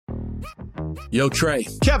Yo, Trey.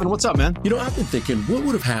 Kevin, what's up, man? I've been thinking, what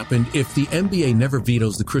would have happened if the NBA never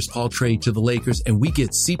vetoes the Chris Paul trade to the Lakers and we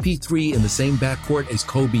get CP3 in the same backcourt as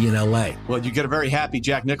Kobe in LA? Well, you get a very happy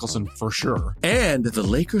Jack Nicholson for sure. And the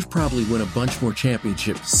Lakers probably win a bunch more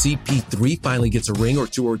championships. CP3 finally gets a ring or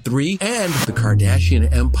two or three, and the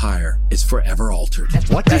Kardashian empire is forever altered.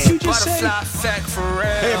 What did you just say?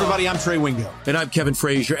 Hey, everybody, I'm Trey Wingo. And I'm Kevin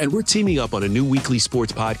Frazier, and we're teaming up on a new weekly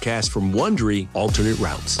sports podcast from Wondery, Alternate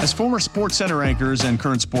Routes. As former Sports Center anchors and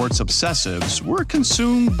current sports obsessives, we're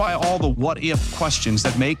consumed by all the what-if questions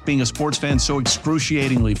that make being a sports fan so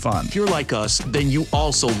excruciatingly fun. If you're like us, then you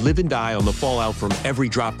also live and die on the fallout from every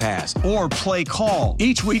drop pass. Or play call.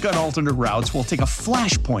 Each week on Alternate Routes, we'll take a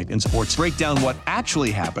flashpoint in sports, break down what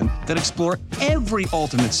actually happened, then explore every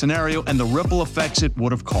alternate scenario and the ripple effects it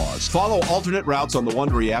would have caused. Follow Alternate Routes on the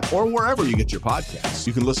Wondery app or wherever you get your podcasts.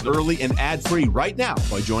 You can listen early and ad-free right now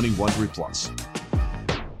by joining Wondery Plus.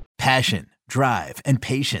 Passion, drive, and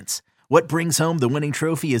patience. What brings home the winning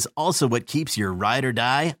trophy is also what keeps your ride or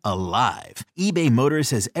die alive. eBay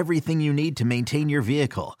Motors has everything you need to maintain your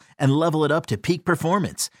vehicle and level it up to peak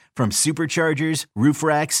performance, from superchargers, roof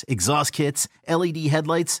racks, exhaust kits, LED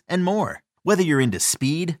headlights, and more. Whether you're into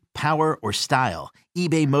speed, power, or style,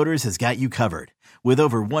 eBay Motors has got you covered. With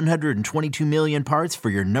over 122 million parts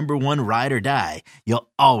for your number one ride or die,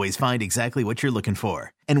 you'll always find exactly what you're looking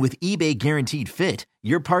for. And with eBay Guaranteed Fit,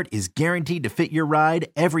 your part is guaranteed to fit your ride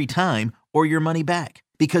every time or your money back.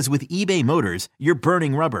 Because with eBay Motors, you're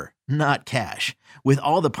burning rubber, not cash. With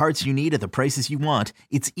all the parts you need at the prices you want,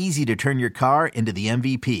 it's easy to turn your car into the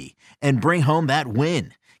MVP and bring home that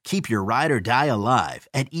win. Keep your ride or die alive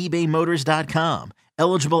at ebaymotors.com.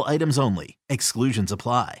 Eligible items only. Exclusions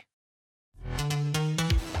apply.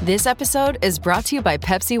 This episode is brought to you by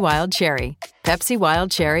Pepsi Wild Cherry. Pepsi Wild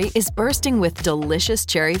Cherry is bursting with delicious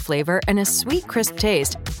cherry flavor and a sweet, crisp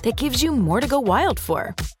taste that gives you more to go wild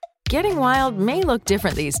for. Getting wild may look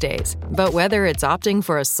different these days, but whether it's opting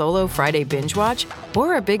for a solo Friday binge watch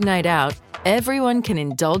or a big night out, everyone can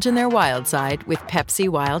indulge in their wild side with Pepsi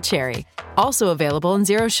Wild Cherry. Also available in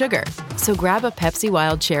Zero Sugar. So grab a Pepsi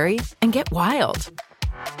Wild Cherry and get wild.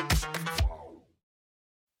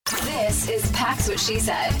 This is Pax What She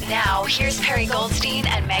Said. Now, here's Perry Goldstein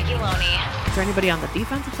and Maggie Loney. Is there anybody on the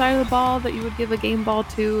defensive side of the ball that you would give a game ball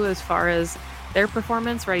to as far as their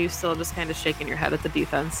performance, or are you still just kind of shaking your head at the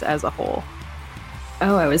defense as a whole?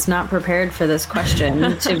 Oh, I was not prepared for this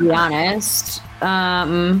question, to be honest.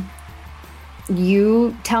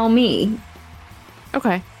 You tell me.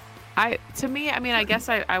 Okay. I guess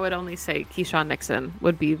I would only say Keyshawn Nixon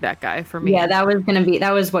would be that guy for me. Yeah,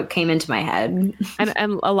 that was what came into my head.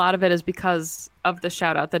 and a lot of it is because of the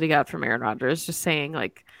shout out that he got from Aaron Rodgers, just saying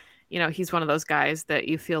he's one of those guys that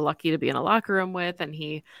you feel lucky to be in a locker room with. And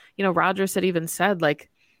he, Rodgers had even said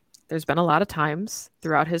there's been a lot of times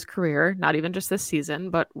throughout his career, not even just this season,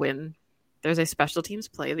 but when there's a special teams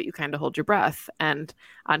play that you kind of hold your breath. And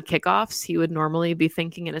on kickoffs, he would normally be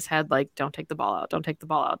thinking in his head, don't take the ball out, don't take the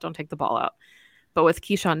ball out, don't take the ball out. But with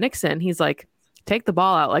Keyshawn Nixon, he's take the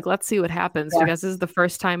ball out. Let's see what happens, because this is the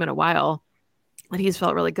first time in a while that he's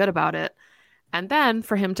felt really good about it. And then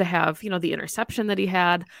for him to have, the interception that he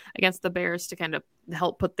had against the Bears to kind of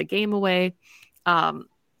help put the game away. I don't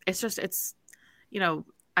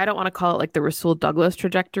want to call it the Rasul Douglas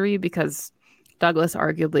trajectory, because Douglas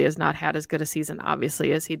arguably has not had as good a season,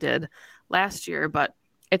 obviously, as he did last year, but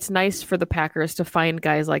it's nice for the Packers to find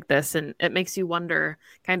guys like this, and it makes you wonder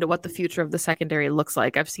kind of what the future of the secondary looks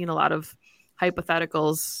like. I've seen a lot of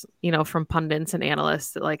hypotheticals, from pundits and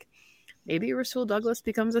analysts that maybe Rasul Douglas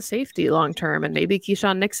becomes a safety long term, and maybe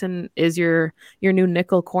Keyshawn Nixon is your new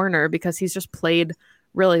nickel corner, because he's just played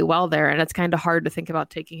really well there, and it's kind of hard to think about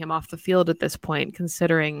taking him off the field at this point,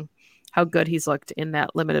 considering how good he's looked in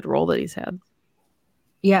that limited role that he's had.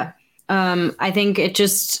 Yeah. I think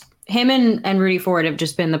him and Rudy Ford have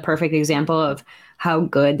just been the perfect example of how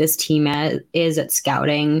good this team is at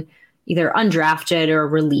scouting either undrafted or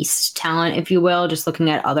released talent, if you will, just looking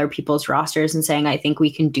at other people's rosters and saying, I think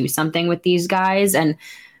we can do something with these guys. And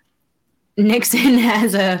Nixon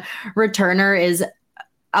as a returner is,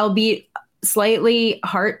 albeit slightly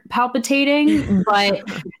heart palpitating, but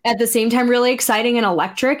at the same time really exciting and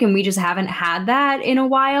electric, and we just haven't had that in a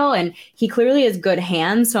while. And he clearly has good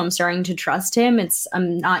hands, so I'm starting to trust him.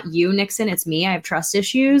 I'm not you, Nixon, it's me. I have trust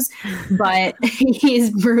issues, but he's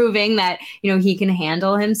proving that he can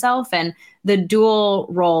handle himself, and the dual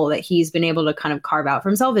role that he's been able to kind of carve out for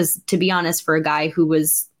himself is, to be honest, for a guy who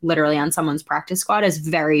was literally on someone's practice squad, is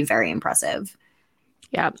very, very impressive.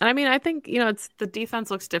 Yeah. And I mean, I think, it's the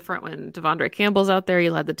defense looks different when Devondre Campbell's out there. He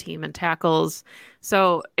led the team in tackles.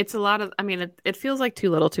 So it's a lot of, I mean, it feels like too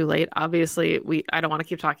little too late. Obviously, I don't want to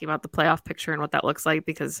keep talking about the playoff picture and what that looks like,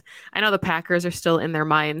 because I know the Packers are still in their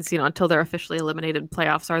minds, until they're officially eliminated.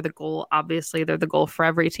 Playoffs are the goal. Obviously, they're the goal for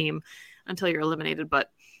every team until you're eliminated.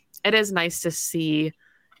 But it is nice to see,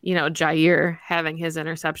 Jair having his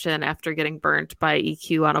interception after getting burnt by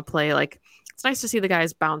EQ on a play. Like, it's nice to see the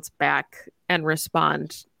guys bounce back and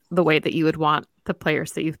respond the way that you would want the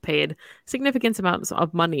players that you've paid significant amounts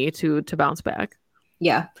of money to bounce back.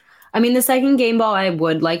 Yeah. I mean, the second game ball I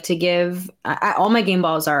would like to give, all my game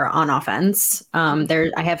balls are on offense.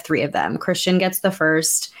 I have 3 of them. Christian gets the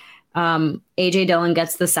first. AJ Dillon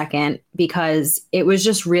gets the second, because it was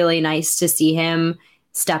just really nice to see him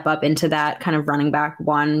step up into that kind of running back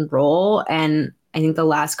one role. And I think the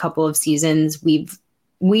last couple of seasons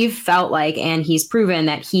we've felt like, and he's proven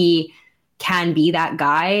that he can be that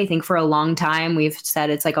guy. I think for a long time we've said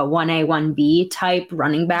it's like a 1A, 1B type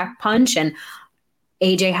running back punch. And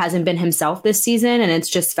AJ hasn't been himself this season. And it's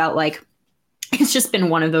just felt like it's just been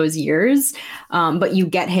one of those years. But you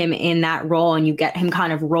get him in that role and you get him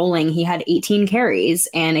kind of rolling. He had 18 carries.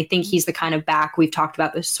 And I think he's the kind of back, we've talked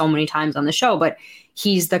about this so many times on the show, but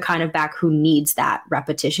he's the kind of back who needs that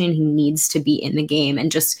repetition. He needs to be in the game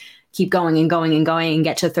and just keep going and going and going and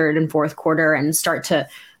get to third and fourth quarter and start to,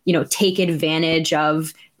 take advantage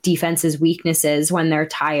of defense's weaknesses when they're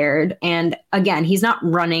tired. And again, he's not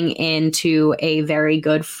running into a very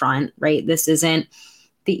good front, right? This isn't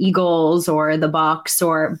the Eagles or the Bucks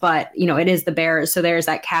but it is the Bears. So there's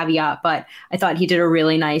that caveat, but I thought he did a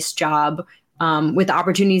really nice job with the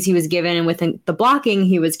opportunities he was given and with the blocking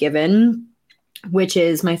he was given, which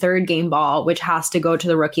is my third game ball, which has to go to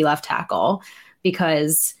the rookie left tackle,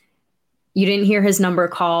 because you didn't hear his number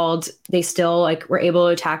called. They still were able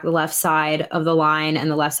to attack the left side of the line and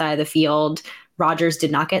the left side of the field. Rodgers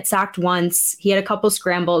did not get sacked once. He had a couple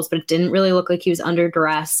scrambles, but it didn't really look like he was under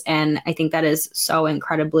duress. And I think that is so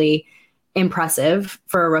incredibly impressive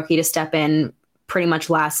for a rookie to step in pretty much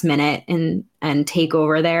last minute and take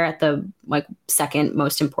over there at the second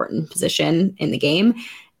most important position in the game.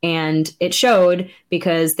 And it showed,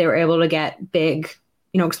 because they were able to get big,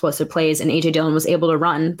 explosive plays, and AJ Dillon was able to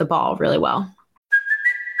run the ball really well.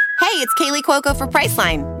 Hey, it's Kaylee Cuoco for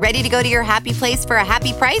Priceline. Ready to go to your happy place for a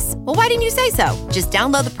happy price? Well, why didn't you say so? Just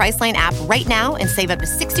download the Priceline app right now and save up to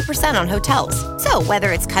 60% on hotels. So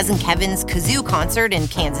whether it's Cousin Kevin's Kazoo Concert in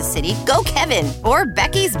Kansas City, go Kevin, or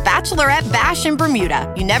Becky's Bachelorette Bash in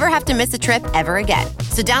Bermuda, you never have to miss a trip ever again.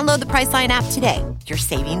 So download the Priceline app today. Your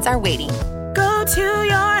savings are waiting. Go to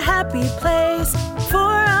your happy place for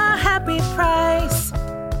a happy price.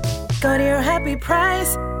 Go to your happy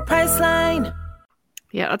price, Priceline.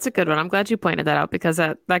 Yeah, that's a good one. I'm glad you pointed that out, because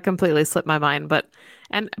that completely slipped my mind.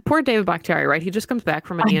 And poor David Bakhtiari, right? He just comes back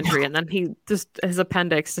from a knee injury, and then his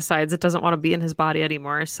appendix decides it doesn't want to be in his body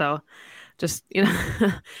anymore. So just,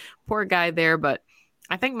 poor guy there. But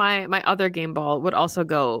I think my other game ball would also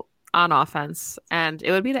go on offense, and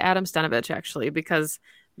it would be to Adam Stenavich, actually, because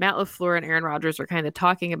Matt LaFleur and Aaron Rodgers were kind of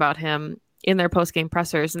talking about him in their post-game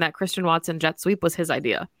pressers, and that Christian Watson jet sweep was his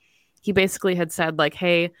idea. He basically had said,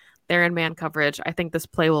 hey, they're in man coverage. I think this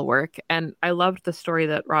play will work. And I loved the story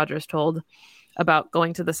that Rodgers told about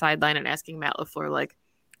going to the sideline and asking Matt LaFleur,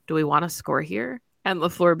 do we want to score here? And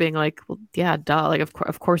LaFleur being well, yeah, duh.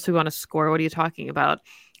 Of course we want to score. What are you talking about?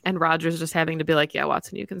 And Rodgers just having to be yeah,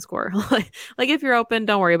 Watson, you can score. If you're open,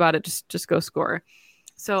 don't worry about it. Just go score.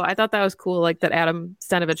 So I thought that was cool, that Adam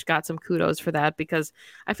Stenavich got some kudos for that, because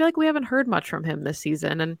I feel like we haven't heard much from him this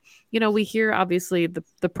season. And, we hear obviously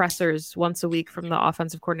the pressers once a week from the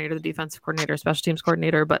offensive coordinator, the defensive coordinator, special teams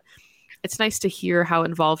coordinator, but it's nice to hear how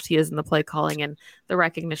involved he is in the play calling and the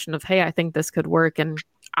recognition of, hey, I think this could work. And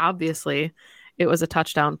obviously it was a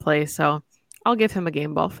touchdown play. So I'll give him a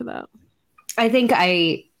game ball for that. I think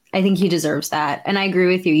he deserves that. And I agree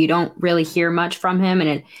with you. You don't really hear much from him.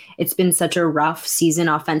 And it's been such a rough season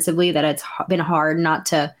offensively that it's been hard not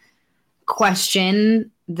to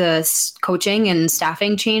question the coaching and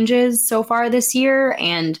staffing changes so far this year.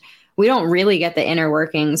 And we don't really get the inner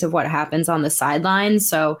workings of what happens on the sidelines.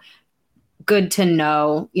 So good to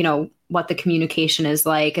know, what the communication is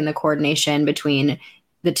like and the coordination between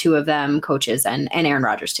the two of them, coaches and Aaron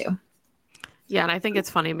Rodgers too. Yeah, and I think it's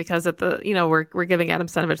funny because we're giving Adam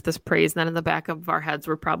Stenavich this praise, and then in the back of our heads,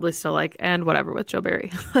 we're probably still and whatever with Joe Barry.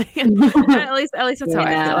 at least that's how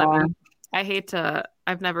I feel. I hate to.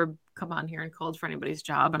 I've never come on here and called for anybody's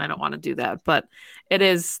job, and I don't want to do that. But it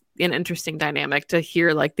is an interesting dynamic to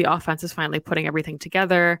hear the offense is finally putting everything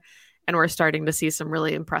together, And we're starting to see some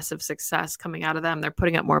really impressive success coming out of them. They're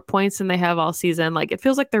putting up more points than they have all season. Like, it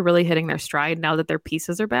feels like they're really hitting their stride now that their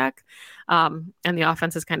pieces are back. And the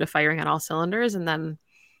offense is kind of firing on all cylinders. And then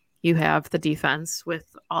you have the defense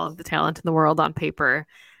with all of the talent in the world on paper.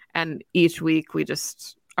 And each week we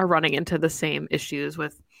just are running into the same issues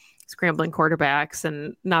with scrambling quarterbacks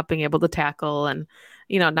and not being able to tackle and,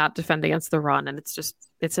 not defend against the run. And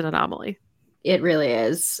it's an anomaly. It really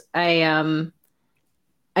is.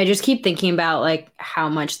 I just keep thinking about like how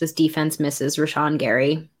much this defense misses Rashawn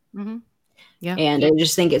Gary. Mm-hmm. Yeah. And I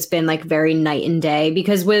just think it's been like very night and day,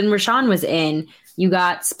 because when Rashawn was in, you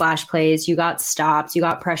got splash plays, you got stops, you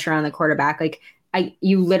got pressure on the quarterback. Like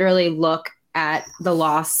you literally look at the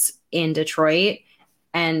loss in Detroit,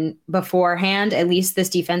 and beforehand, at least this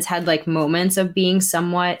defense had like moments of being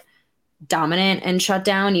somewhat dominant and shut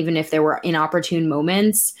down, even if there were inopportune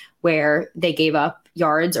moments where they gave up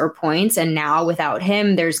yards or points. And now without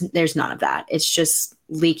him, there's none of that. It's just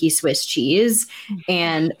leaky Swiss cheese.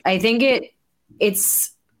 And I think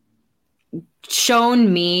it's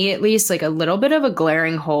shown me at least like a little bit of a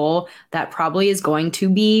glaring hole that probably is going to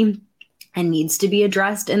be and needs to be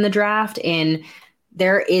addressed in the draft. And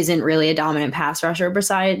there isn't really a dominant pass rusher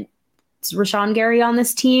besides Rashawn Gary on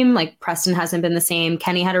this team. Like, Preston hasn't been the same.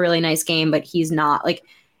 Kenny had a really nice game, but he's not like,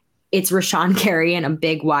 it's Rashawn Gary in a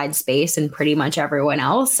big wide space and pretty much everyone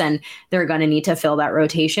else. And they're going to need to fill that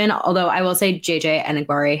rotation. Although I will say JJ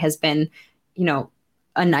Enagbare has been,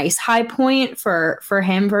 a nice high point for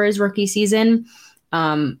him for his rookie season.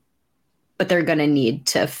 But they're going to need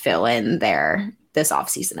to fill in there this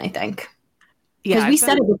offseason, I think. Because we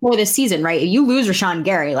said it before this season, right? If you lose Rashawn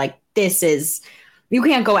Gary, like, you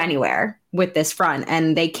can't go anywhere with this front,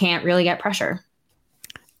 and they can't really get pressure.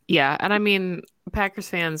 Yeah. And I mean, Packers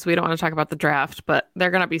fans, we don't want to talk about the draft, but they're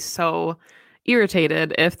going to be so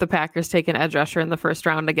irritated if the Packers take an edge rusher in the first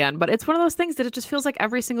round again. But it's one of those things that it just feels like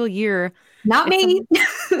every single year. Not me.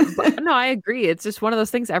 No, I agree. It's just one of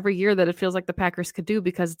those things every year that it feels like the Packers could do,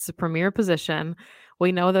 because it's a premier position.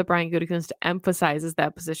 We know that Brian Gutekunst emphasizes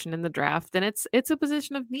that position in the draft, and it's a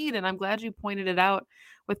position of need. And I'm glad you pointed it out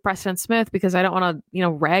with Preston Smith, because I don't want to,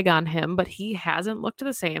 rag on him, but he hasn't looked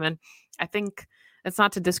the same. And I think it's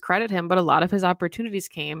not to discredit him, but a lot of his opportunities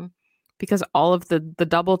came because all of the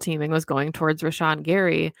double teaming was going towards Rashawn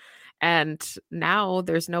Gary. And now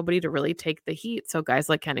there's nobody to really take the heat. So guys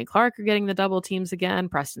like Kenny Clark are getting the double teams again.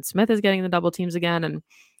 Preston Smith is getting the double teams again. And,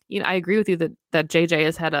 I agree with you that JJ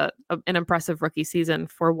has had an impressive rookie season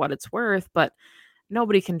for what it's worth, but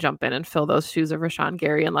nobody can jump in and fill those shoes of Rashawn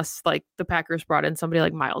Gary unless like the Packers brought in somebody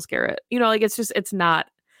like Myles Garrett. It's not,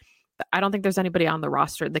 I don't think there's anybody on the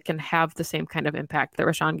roster that can have the same kind of impact that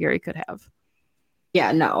Rashawn Gary could have.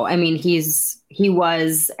 Yeah, no, I mean, he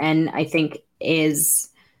was, and I think is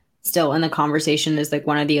still in the conversation as like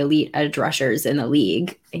one of the elite edge rushers in the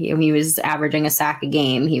league. He was averaging a sack a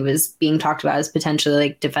game. He was being talked about as potentially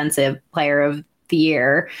like defensive player of the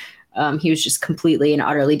year. He was just completely and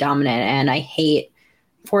utterly dominant. And I hate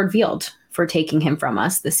Ford Field for taking him from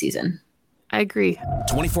us this season. I agree.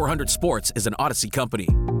 2400 Sports is an Odyssey company.